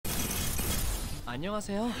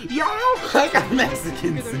안녕하세요. Yo! I got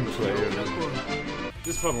Mexican Sinclair.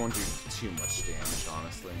 This probably won't do too much damage,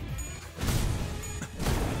 honestly.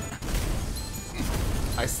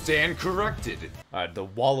 I stand corrected. Alright, the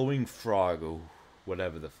wallowing frog, or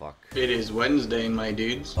whatever the fuck. It is Wednesday, my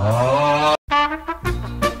dudes.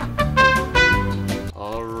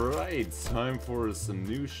 Alright, time for some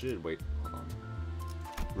new shit. Wait, hold on.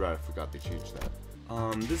 Right, I forgot they changed that.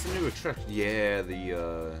 This is a new attraction. Yeah,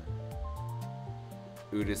 the,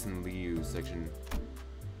 Udis and Liu section.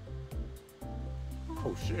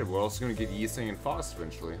 Oh shit, we're also gonna get Yiseng and Foss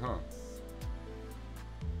eventually, huh?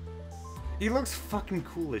 He looks fucking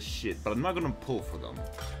cool as shit, but I'm not gonna pull for them.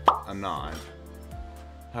 I'm not.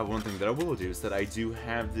 However, one thing that I will do is that I do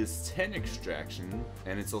have this 10 extraction,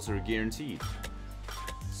 and it's also guaranteed.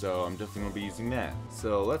 So I'm definitely gonna be using that.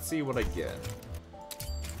 So let's see what I get.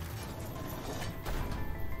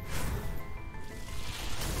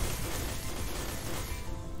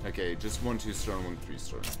 Okay, just 1 2-star and 1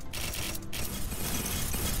 3-star.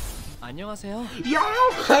 안녕하세요. Yo!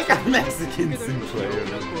 I got Mexican Sinclair.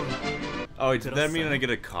 Oh, wait, does that mean I get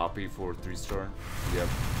a copy for 3-star? Yep.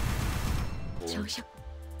 Cool.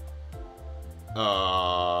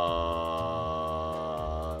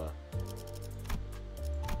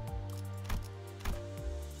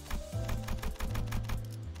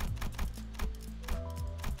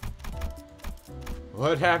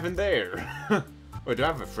 What happened there? Wait, do I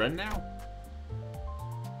have a friend now?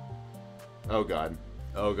 Oh god.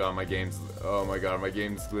 Oh god, my game's... Oh my god, my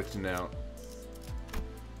game's glitching out.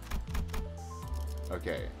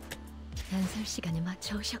 Okay.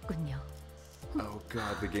 Oh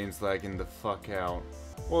god, the game's lagging the fuck out.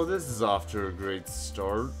 Well, this is off to a great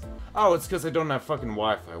start. Oh, it's because I don't have fucking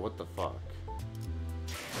Wi-Fi. What the fuck?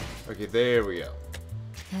 Okay, there we go.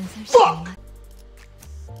 Fuck!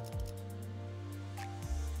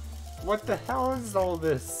 What the hell is all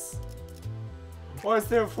this? Why is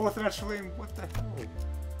there a 4th match lane? What the hell?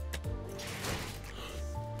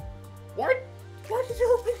 What? Why did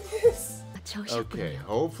you open this? Okay,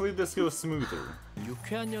 hopefully this goes smoother.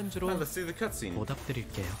 유쾌한 연주로 Now, let's see the cutscene.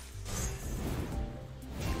 보답드릴게요.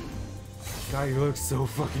 God, you look so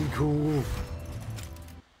fucking cool.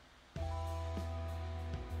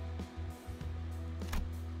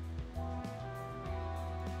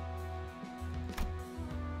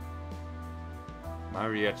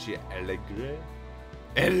 Mariachi Alegre?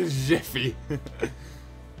 El Jeffy!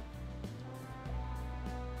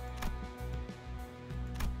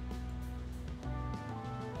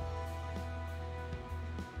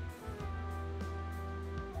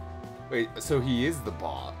 Wait, so he is the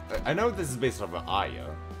boss. I know this is based off of Aya.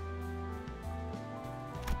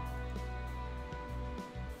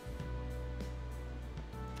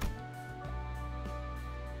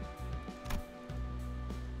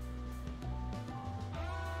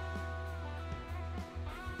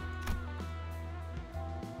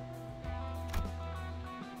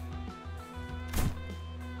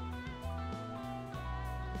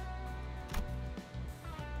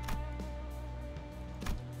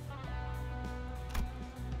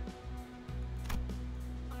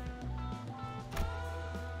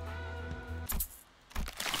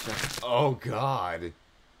 Oh god.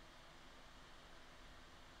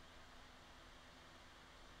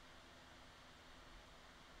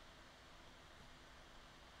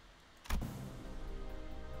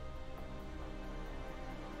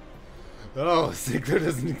 Oh, Sigler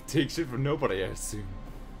doesn't take shit from nobody, I assume.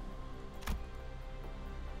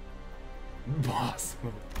 Boss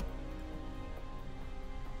mode.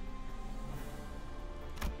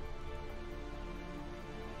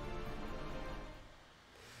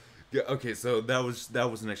 Yeah, okay, so that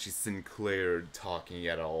wasn't actually Sinclair talking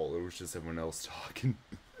at all. It was just everyone else talking.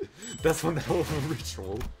 That's one hell of a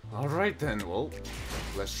ritual. Alright then, well,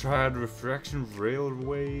 let's try out Refraction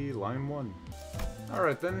Railway Line 1.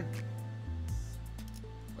 Alright then.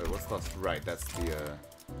 Wait, what's last? Right, that's the,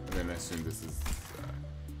 and then I assume this is,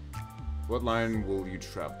 what line will you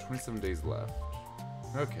travel? 27 days left.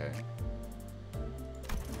 Okay.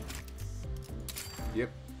 Yep,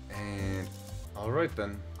 and, alright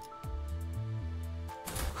then.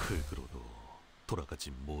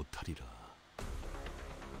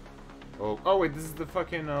 Oh wait, this is the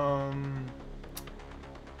fucking,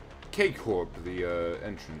 K-Corp, the,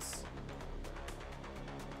 entrance.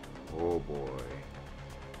 Oh boy.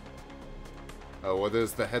 Oh, well,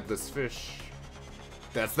 there's the headless fish.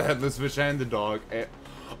 That's the headless fish and the dog.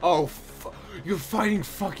 Oh, you're fighting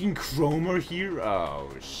fucking Cromer here? Oh,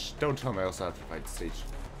 don't tell me I also have to fight stage.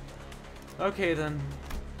 Okay, then.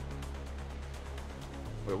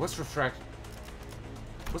 Wait, what's refraction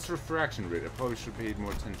rate? I probably should have paid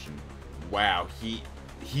more attention. Wow, he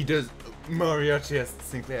does. Mariachi has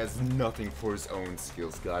Sinclair has nothing for his own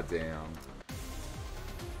skills. Goddamn.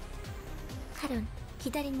 카론,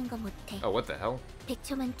 기다리는 거 못해. Oh, what the hell?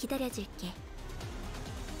 100초만 기다려줄게.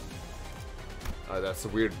 That's a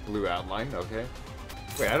weird blue outline. Okay.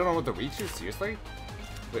 Wait, I don't know what the reach is. Seriously?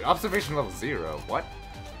 Wait, observation level 0. What?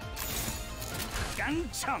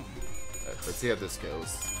 Let's see how this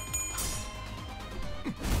goes.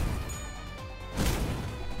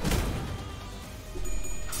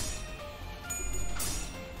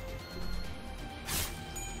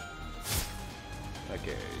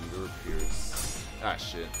 Okay, your Pierce. Ah,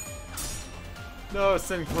 shit. No,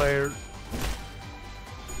 Sinclair.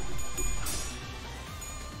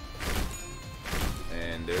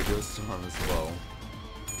 And there goes Storm as well.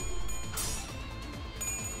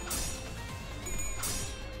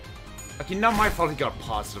 Okay, not my fault he got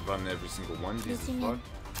positive on every single one. Jesus fuck.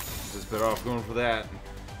 Just better off going for that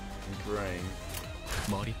and praying.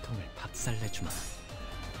 머리통을 박살내주마.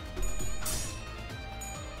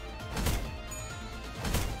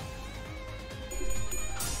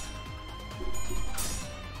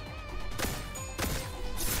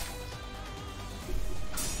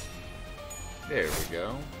 There we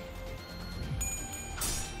go.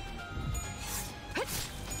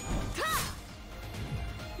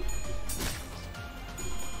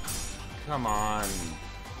 Come on.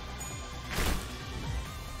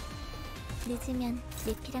 늦으면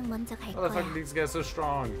리피랑 먼저 갈 How the fuck 거야. are these guys so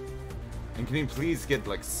strong? And can you please get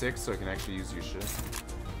like 6 so I can actually use your shit?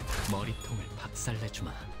 머리통을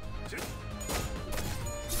박살내주마.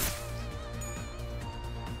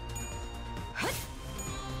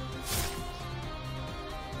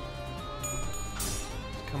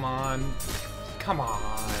 Come on. Come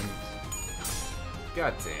on.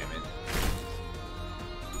 God damn it.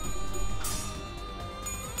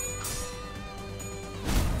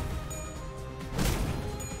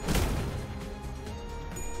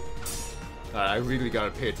 I really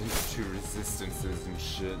gotta pay attention to resistances and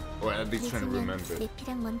shit. Or at least trying to remember.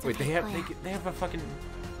 리피랑 먼저 Wait, 갈 거야. they have a fucking...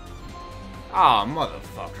 Ah,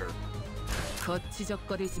 motherfucker.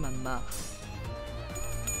 거치적거리지만 마.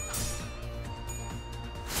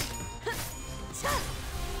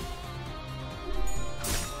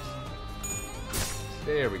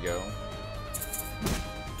 There we go.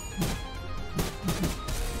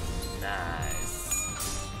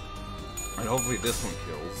 Nice. And hopefully this one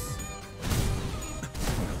kills.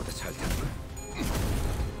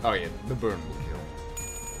 Oh yeah, the burn will kill.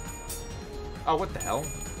 Oh, what the hell?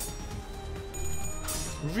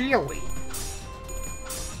 Really?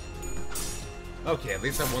 Okay, at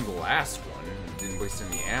least I won the last one and didn't waste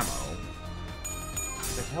any ammo.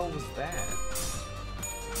 What the hell was that?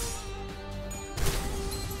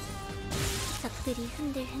 적들이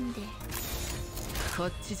흔들흔들.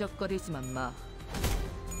 거치적거리지만 마.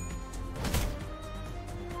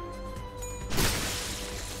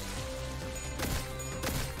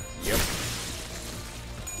 Yep.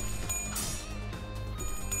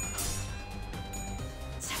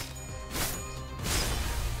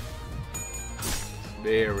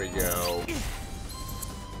 There we go.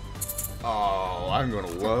 Oh, I'm gonna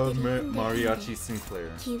love Mariachi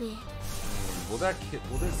Sinclair. 기회. Will that kill?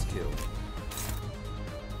 Will this kill?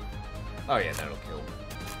 Oh yeah, that'll kill.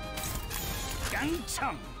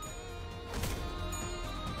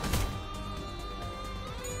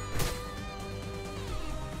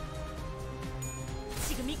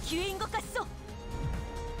 지금이 기회인 것 같소.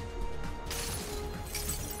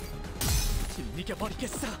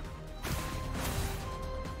 이겨버리겠어.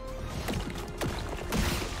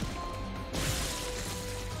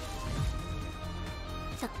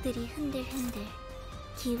 적들이 흔들흔들.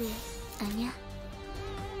 기회 아니야?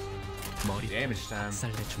 머리 Damage time.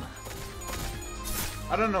 박살내주마.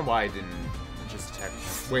 I don't know why I didn't just attack.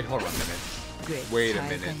 Wait, hold on a minute. Wait a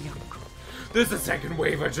minute. There's a second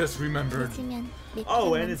wave I just remembered. 늦으면 리피랑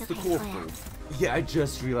Oh, and it's 먼저 the 갈 cool 거야. fruit. Yeah, I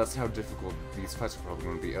just realized how difficult these fights are probably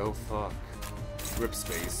gonna be. Oh fuck. Rip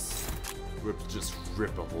space. Just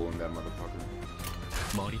rip a hole in that motherfucker.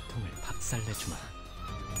 머리통을 박살내주마.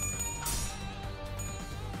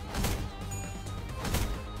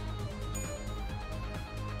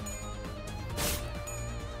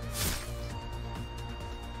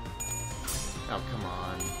 Oh, come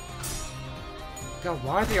on. God,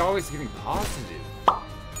 why are they always getting positive?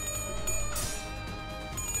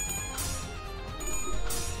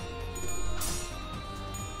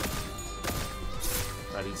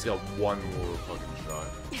 Right, he's got one more fucking shot.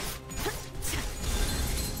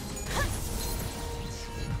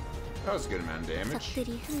 That was a good amount of damage.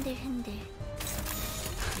 적들이 흔들흔들.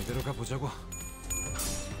 이대로 가보자고.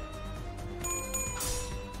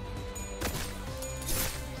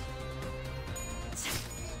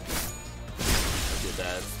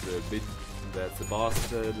 the bit that's the boss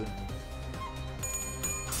said.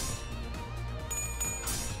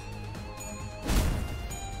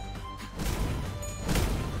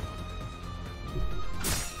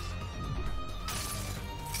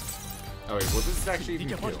 Oh wait, will this actually even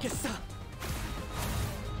kill? 이겨버리겠어.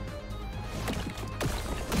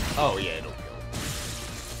 Oh yeah, it'll kill.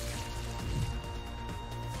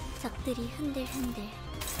 적들이 흔들흔들.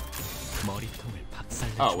 머리통을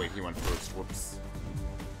박살내주마. Oh wait, he went first. Whoops.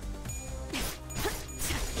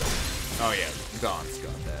 Oh yeah, Dawn's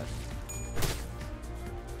got that.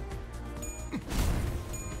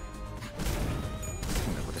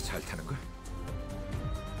 생각보다 잘 타는 걸.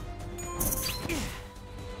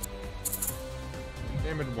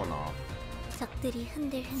 Damn it, one off. 적들이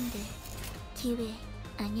흔들흔들. 기회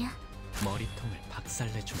아니야? 머리통을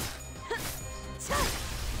박살내주마.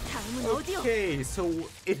 다음은 어디요? Okay, so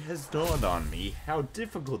it has dawned on me how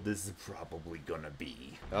difficult this is probably gonna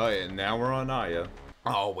be. Oh yeah, now we're on Aya.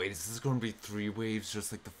 Oh wait, is this gonna be 3 waves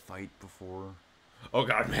just like the fight before? Oh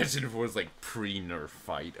god, imagine if it was like pre-nerf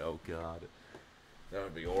fight. Oh god. That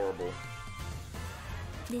would be horrible.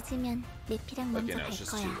 늦으면 내피랑 Okay, 먼저 now 갈 it's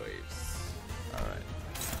just 거야. 2 waves. Alright.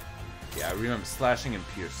 Yeah, I remember slashing and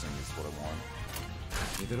piercing is what I want.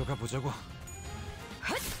 이대로 가보자고.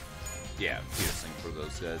 Yeah, piercing for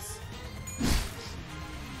those guys.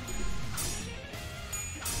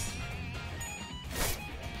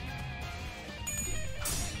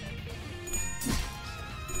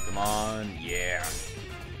 Come on, yeah.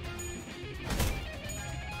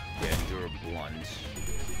 Yeah, you're a blunt.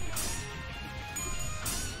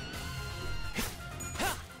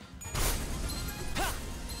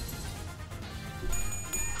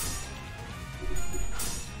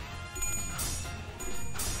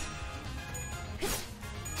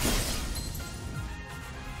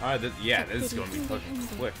 Alright, yeah, this is gonna be fucking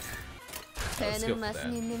quick. Let's go 배는 for 맛은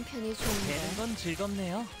that. 있는 편이 좋은데. 되는 건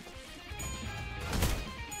즐겁네요.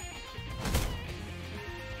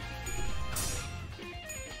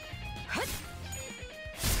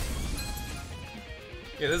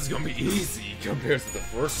 Yeah, this is gonna be easy compared to the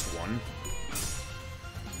first one.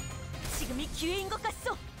 지금이 기회인 것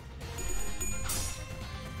같소.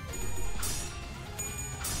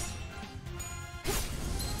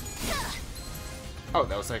 Oh,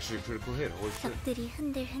 that was actually a critical hit. Holy shit. 적들이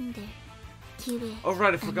흔들흔들. 기회. Oh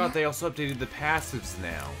right, I forgot 아니야? they also updated the passives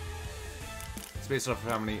now. It's based off of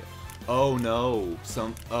how many. Oh no,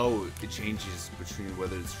 it changes between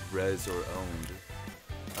whether it's res or owned.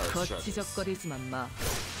 Let's try this. 거치적거리지만 마.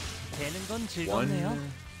 되는 건 1, 즐겁네요.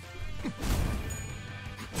 2,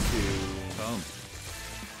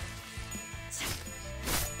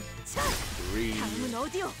 3, 다음은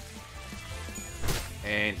어디요?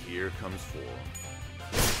 and here comes 4.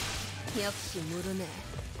 역시 모르네.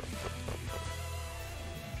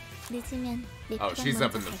 늦으면 내피랑 Oh, she's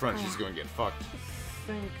up 먼저 in the 갈 front. 거야. She's gonna get fucked. I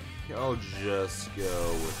think I'll just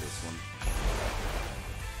go with this one.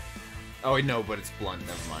 Oh wait, no, but it's blunt.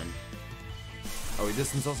 Never mind. Oh wait,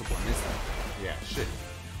 this one's also blunt, isn't it? Yeah, shit.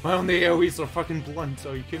 My only AoEs are fucking blunt.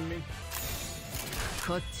 Are you kidding me?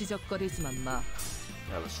 거치적거리지만 마.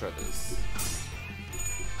 Yeah, let's try this.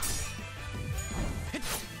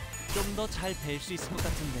 좀 더 잘 뵐 수 있을 것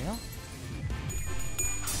같은데요?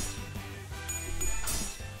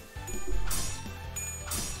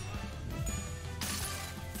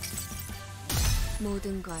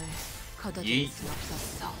 모든 걸 걷어들일 Yeet. 순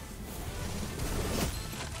없었어.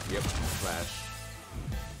 Yep, flash.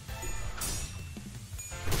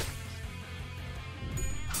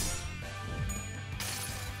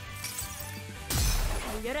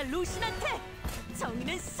 달려라 루신한테!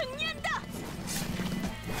 정의는 승리한다!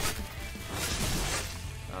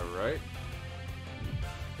 Alright.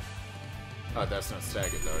 Oh, that's not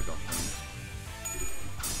staggered though, I don't think.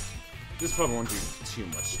 This probably won't do too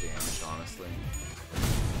much damage, honestly.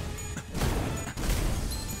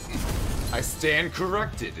 I stand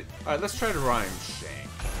corrected! Alright, let's try to rhyme Shank.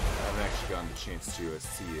 I haven't actually gotten the chance to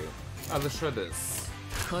see it. Alright, let's try this.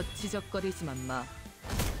 거치적거리지만 마.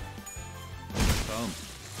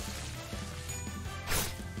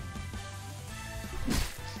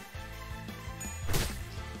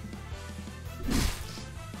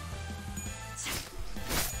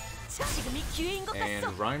 지금이 기회인 것 And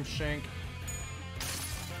같소. rhyme Shank.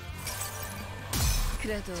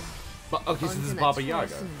 그래도 Okay, so this is 언제나 Baba 초월할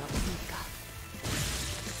Yaga. 수는 없으니까.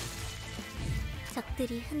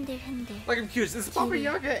 적들이 흔들흔들. Like, I'm curious, is Baba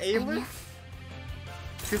Yaga 아니야.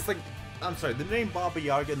 Because, like, I'm sorry, the name Baba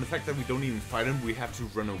Yaga and the fact that we don't even fight him, we have to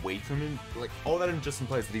run away from him, like, all that just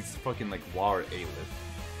implies that he's fucking, like, War Aelith.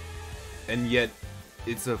 And yet,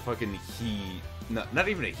 it's a fucking he, not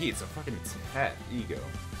even a he, it's a fucking tat ego.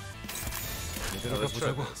 So let's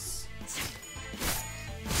try this.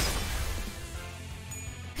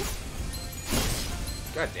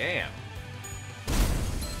 God damn.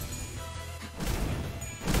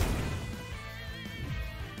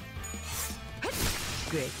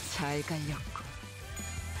 꽤 잘 갈렸고.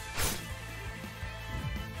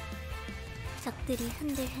 적들이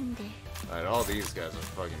흔들흔들. Alright, all these guys are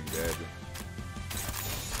fucking dead.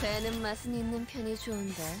 배는 맛은 있는 편이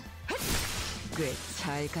좋은데. 꽤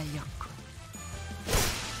잘 갈렸고.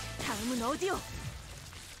 다음은 어디요?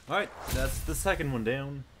 Alright, that's the second one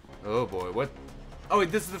down. Oh boy, what? Oh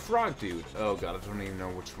wait, this is the frog dude. Oh god, I don't even know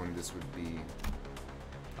which one this would be.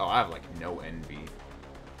 Oh, I have like no envy.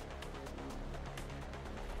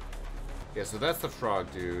 Yeah, so that's the frog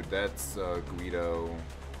dude, that's Guido.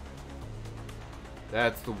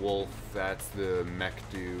 That's the wolf, that's the mech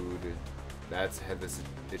dude. That's Headless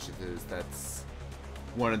Initiatives, that's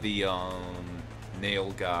one of the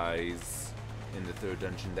nail guys in the third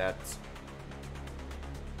dungeon. That's...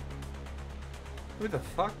 Who the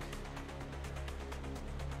fuck?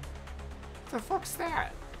 What the fuck's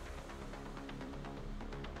that?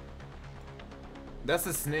 That's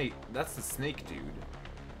the snake. That's the snake dude.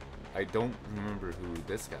 I don't remember who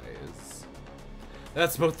this guy is.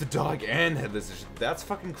 That's both the dog and Headless. That's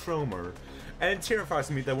fucking Cromer. And it terrifies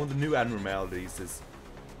me that one of the new abnormalities is...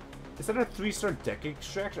 Is that a 3-star deck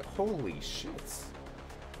extraction? Holy shit.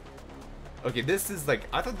 Okay, this is like...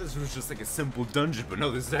 I thought this was just like a simple dungeon, but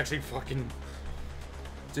no, this is actually fucking...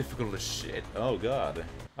 difficult as shit. Oh god.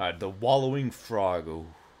 Alright, the wallowing frog, or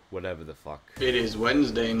whatever the fuck. It is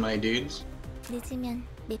Wednesday, my dudes. 늦으면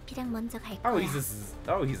메피랑 먼저 갈 Oh, 거야.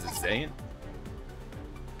 he's a Zayn.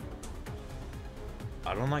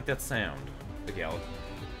 I don't like that sound. Okay, I'll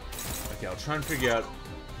try and figure out.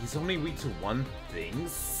 He's only weak to one thing?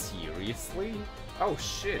 Seriously? Oh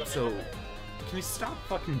shit, so can you stop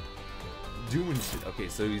fucking doing shit? Okay,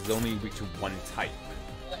 so he's only weak to one type.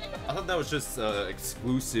 I thought that was just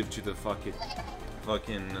exclusive to the fucking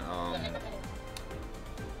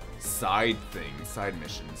side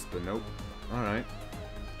missions, but nope. Alright.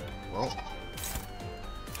 Well,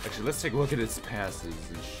 actually, let's take a look at his passes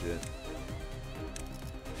and shit.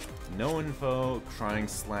 No info, crying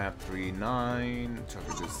slap 3-9,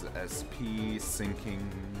 Chucker just SP, sinking,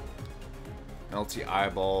 LT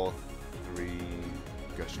eyeball 3,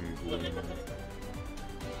 gushing gloom.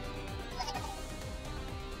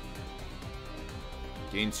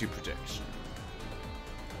 Gain 2 protection.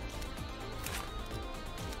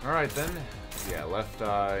 Alright then. Yeah, left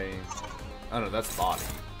eye. Oh no, that's body.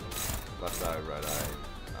 Left eye, right eye.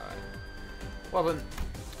 Alright. Well then,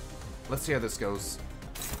 let's see how this goes.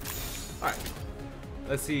 Alright.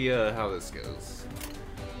 Let's see how this goes.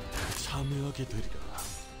 참여하게 되리라.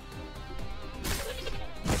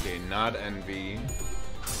 Okay, not envy.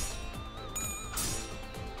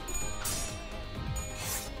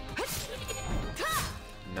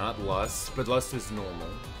 Not lust, but lust is normal.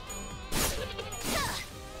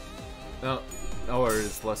 No, or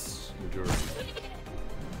is lust majority?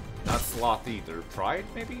 Not sloth either. Pride,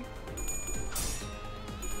 maybe?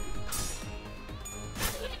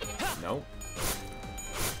 No.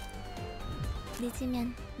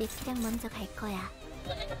 늦으면 메피랑 먼저 갈 거야.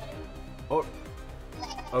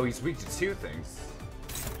 Oh, he's weak to 2 things.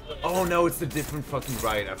 Oh no, it's the different fucking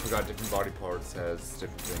right. I forgot different body parts has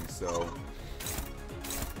different things. So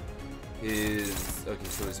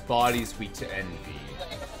so his body's weak to envy.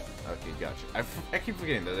 Okay, gotcha. I keep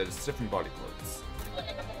forgetting that it's different body parts.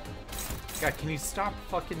 God, can you stop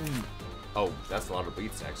fucking... Oh, that's a lot of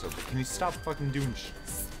bleed stacks, but can you stop fucking doing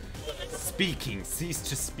speaking? Cease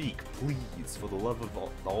to speak, please, for the love of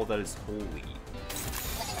all that is holy.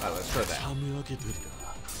 Alright, let's try that. 참여하게 되리라.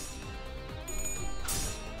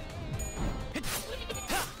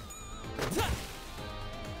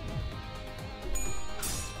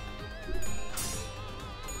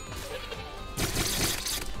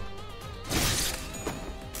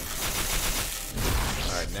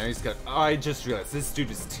 Now he's got... Oh, I just realized this dude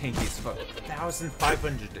is tanky as fuck.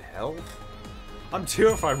 1,500 health? I'm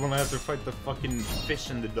terrified when I have to fight the fucking fish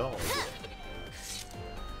and the dog.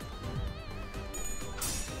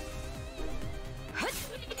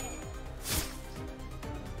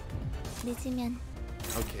 늦으면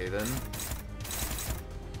Okay then.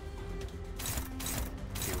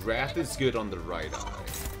 Okay, Wrath is good on the right eye.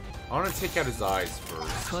 I want to take out his eyes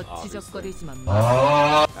first. Obviously.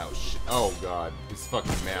 Oh shit. Oh god. His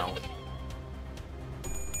fucking mouth.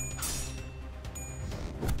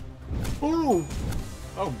 Ooh!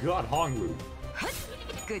 Oh god, Honglu.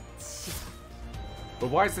 But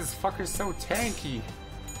why is this fucker so tanky?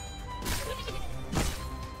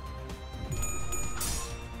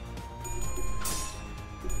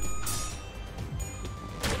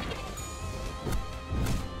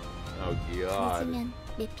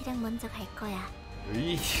 내피랑 먼저 갈 거야.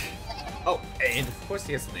 Eek. Oh, and of course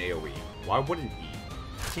he has an AoE. Why wouldn't he?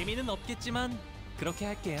 재미는 없겠지만 그렇게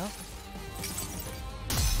할게요.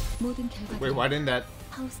 모든 결과들 Wait, why didn't that?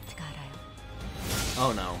 파우스트가 알아요.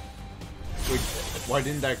 Oh no. Wait, why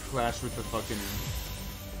didn't that clash with the fucking?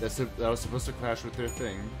 That was supposed to clash with their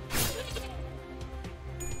thing.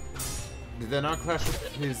 Did that not clash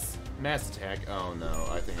with his mass attack? Oh no,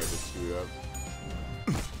 I think I just screwed up.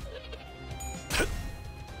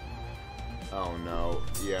 Oh no,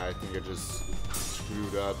 yeah, I think I just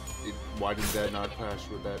screwed up. Why did that not clash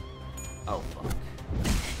with that? Oh fuck.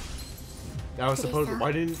 That was supposed to,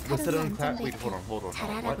 why didn't, was that on clash? Wait, hold on, what?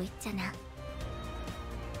 잘하라고 있잖아.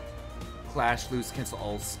 Clash, lose, cancel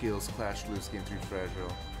all skills, clash, lose, game 3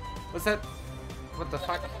 fragile. What's that? What the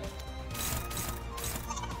fuck?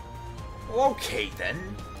 Okay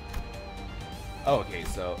then. Oh, okay,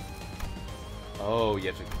 so. Oh, you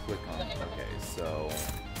have to click on it. Okay, so.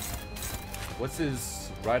 What's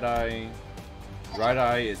his right eye? Right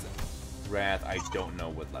eye is wrath. I don't know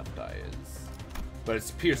what left eye is. But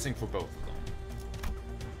it's piercing for both of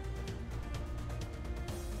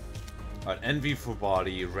them. Envy for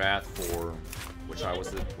body, wrath for. Which eye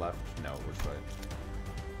was it? Left? No, which right?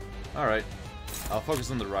 Alright. I'll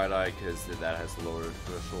focus on the right eye because that has the lower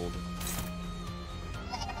threshold.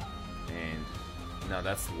 And. No,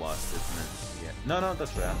 that's lust, isn't it? Yeah. No,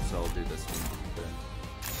 that's wrath, so I'll do this one.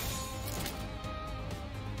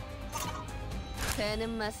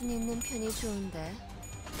 배는 맛은 있는 편이 좋은데.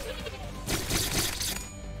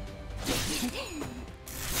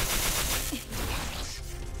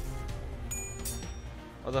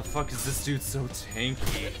 How the fuck is this dude so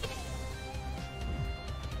tanky?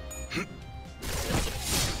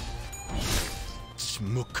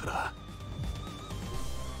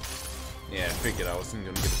 Yeah, I figured I wasn't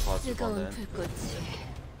gonna get a positive on 뜨거운 that. 불꽃이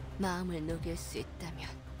마음을 녹일 수 있다면.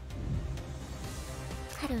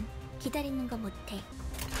 카론, 기다리는 거 못해.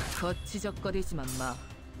 거치적거리지만 마.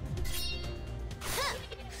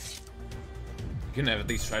 You can at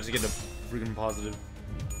least try to get a freaking positive.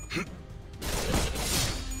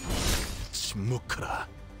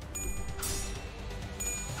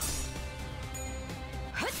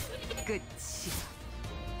 끝이야.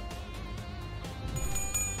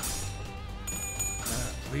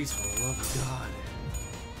 Please, for the love of God.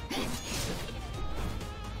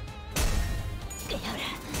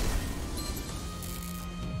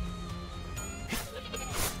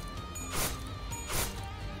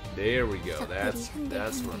 There we go. That's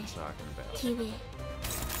what I'm talking about. 기회.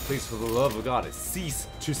 Please, for the love of God, cease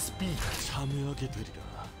to speak. 참여하게 되리라.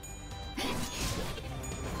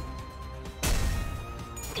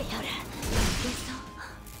 그래서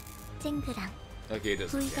쨍그랑 Okay, it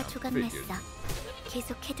doesn't 부위가 count. 조각났어. Figured.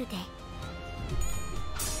 계속해도 돼.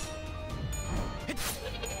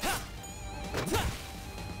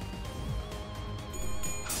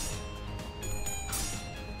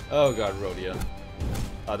 Oh God, Rhodia.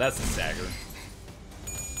 Oh, that's a stagger.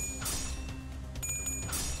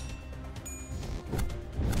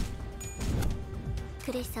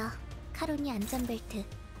 그래서 카론이 안전벨트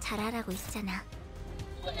잘하라고 있잖아.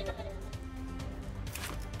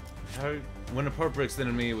 When a part breaks the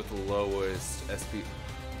enemy with the lowest SP.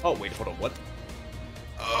 Oh wait, hold on. What?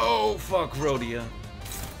 Oh fuck, Rhodia.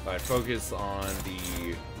 Alright, focus on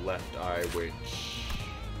the left eye, which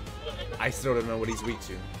I still don't know what he's weak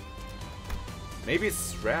to. Maybe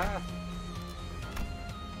it's Wrath?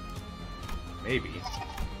 Maybe.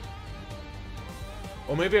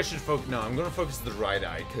 Or maybe I should focus. No, I'm gonna focus the right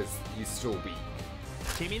eye because he's still weak.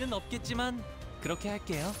 재미는 없겠지만 그렇게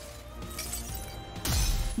할게요.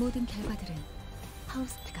 모든 결과들은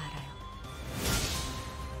파우스트가 알아요.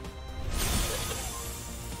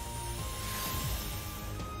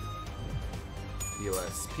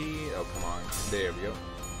 USP. Oh, come on. There we go.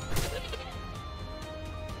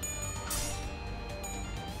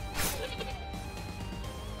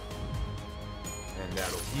 And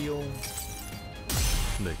that'll heal.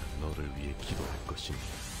 내가 너를 위해 기도할 것이니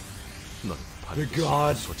넌 The 반드시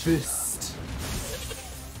God 소치라. Fist.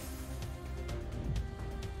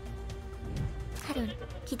 카론,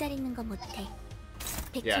 기다리는 거 못해.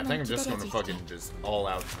 Yeah, I think I'm 100초만 just gonna 기다려줄게. fucking just all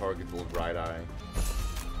out target the right eye.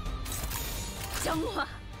 정화.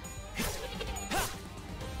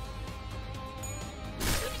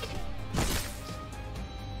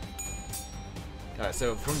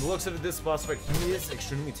 So from the looks of it, this boss fight, he is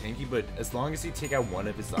extremely tanky, but as long as you take out one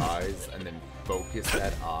of his eyes and then focus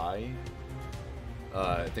that eye,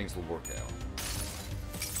 things will work out.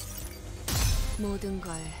 모든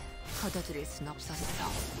걸 걷어들일 순 없었어.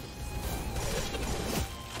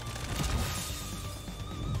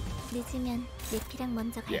 늦으면 내피랑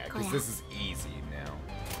먼저 갈 Yeah, because 거야. this is easy now.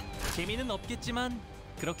 재미는 없겠지만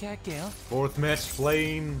그렇게 할게요. Fourth match,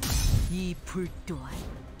 flame. 이 불 또한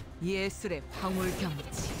예술의 황홀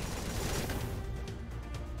경치.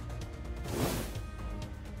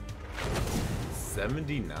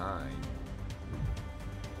 79.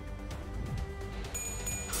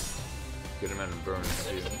 Good amount of burns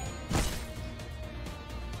too.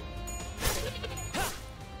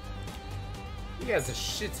 He has a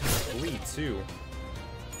shit ton of bleed too.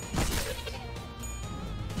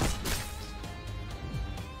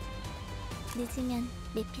 늦으면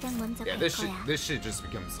내피랑 먼저 Yeah, 갈 this 거야. shit just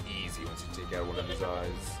becomes easy once you take out one of his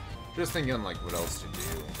eyes. Just thinking like what else to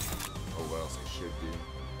do, or what else I should do.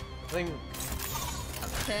 I think.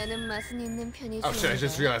 배는 맛은 있는 편이 Oh shit! I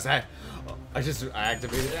just realized I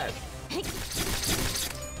activated that.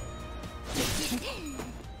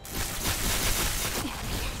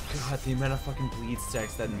 God, the amount of fucking bleed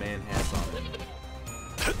stacks that man has on him.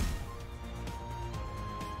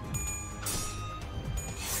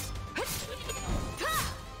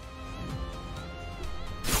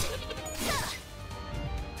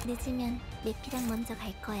 늦으면 내피랑 먼저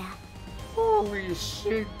갈 거야. Holy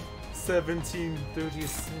shit!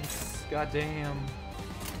 1736. Goddamn.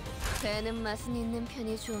 배는 맛은 있는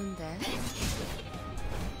편이 좋은데.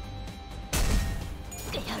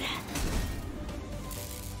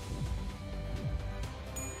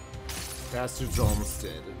 Bastard's almost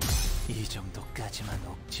dead. 이 정도까지만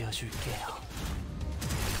옥지어 줄게요.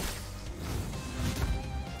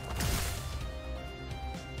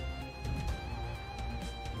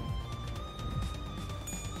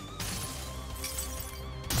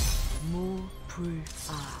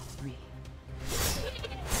 무불아위.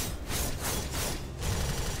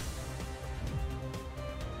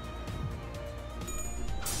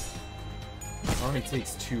 Only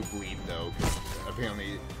takes 2 bleed though, because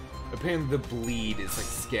apparently the bleed is like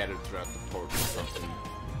scattered throughout the port or something.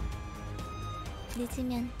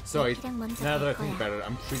 늦으면 So 내피랑 먼저 now that I 갈 think 거야. about it,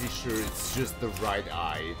 I'm pretty sure it's just the right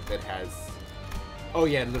eye that has. Oh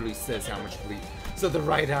yeah, it literally says how much bleed. So the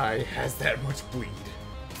right eye has that much bleed.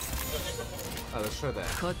 Oh, let's try that.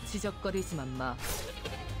 거치적거리지만 마.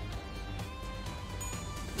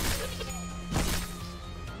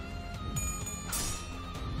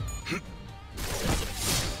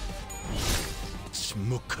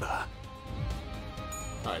 침묵하라.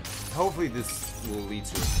 Alright, hopefully this will lead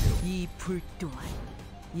to a kill. 이 불 또한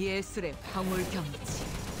예술의 황홀 경치.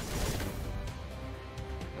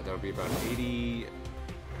 That'll be about 80.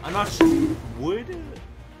 I'm not sure. Would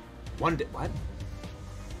one day what?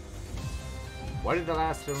 Why did the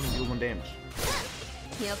last one do 1 damage?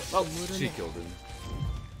 역시 Oh, she 모르네. killed him.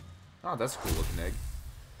 Oh, that's a cool looking egg.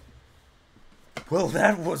 Well,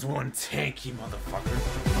 that was one tanky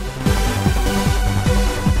motherfucker.